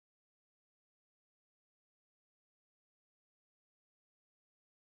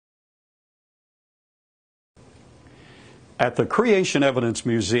At the Creation Evidence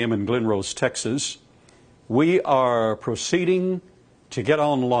Museum in Glen Rose, Texas, we are proceeding to get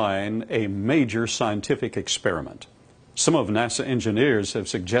online a major scientific experiment. Some of NASA engineers have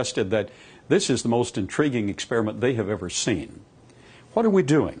suggested that this is the most intriguing experiment they have ever seen. What are we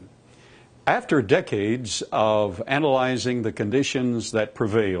doing? After decades of analyzing the conditions that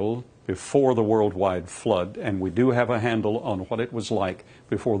prevailed before the worldwide flood, and we do have a handle on what it was like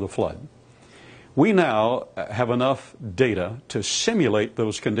before the flood, we now have enough data to simulate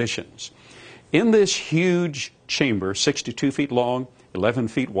those conditions. In this huge chamber, 62 feet long, 11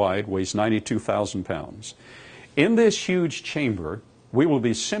 feet wide, weighs 92,000 pounds. In this huge chamber, we will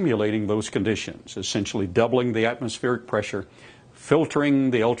be simulating those conditions, essentially doubling the atmospheric pressure,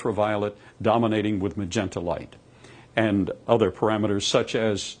 filtering the ultraviolet, dominating with magenta light, and other parameters such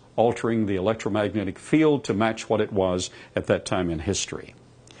as altering the electromagnetic field to match what it was at that time in history.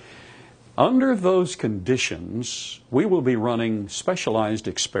 Under those conditions, we will be running specialized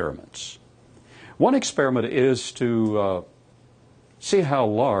experiments. One experiment is to see how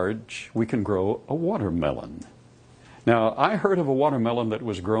large we can grow a watermelon. Now, I heard of a watermelon that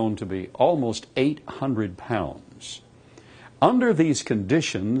was grown to be almost 800 pounds. Under these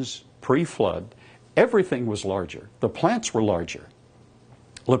conditions, pre-flood, everything was larger. The plants were larger.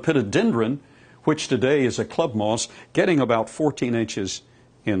 Lepidodendron, which today is a club moss, getting about 14 inches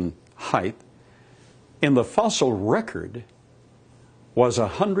in height, in the fossil record was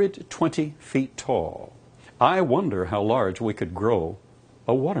 120 feet tall. I wonder how large we could grow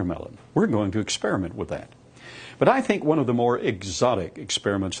a watermelon. We're going to experiment with that. But I think one of the more exotic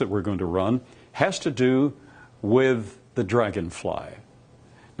experiments that we're going to run has to do with the dragonfly.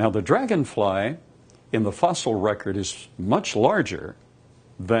 Now, the dragonfly in the fossil record is much larger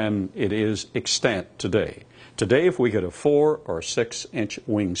than it is extant today. Today, if we get a 4 or 6 inch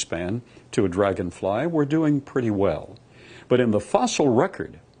wingspan to a dragonfly, we're doing pretty well. But in the fossil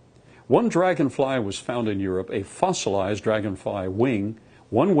record, one dragonfly was found in Europe, a fossilized dragonfly wing.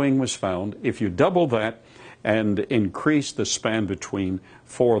 One wing was found. If you double that and increase the span between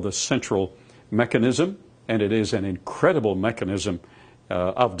for the central mechanism, and it is an incredible mechanism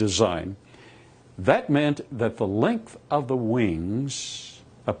of design, that meant that the length of the wings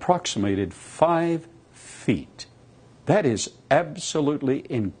approximated 5 feet. That is absolutely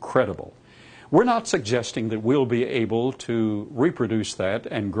incredible. We're not suggesting that we'll be able to reproduce that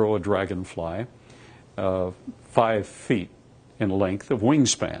and grow a dragonfly 5 feet in length of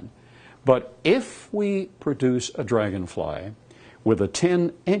wingspan. But if we produce a dragonfly with a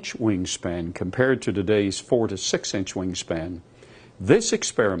 10-inch wingspan compared to today's 4 to 6 inch wingspan, this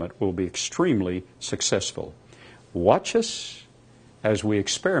experiment will be extremely successful. Watch us as we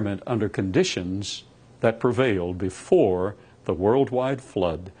experiment under conditions that prevailed before the worldwide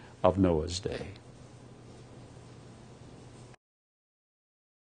flood of Noah's day.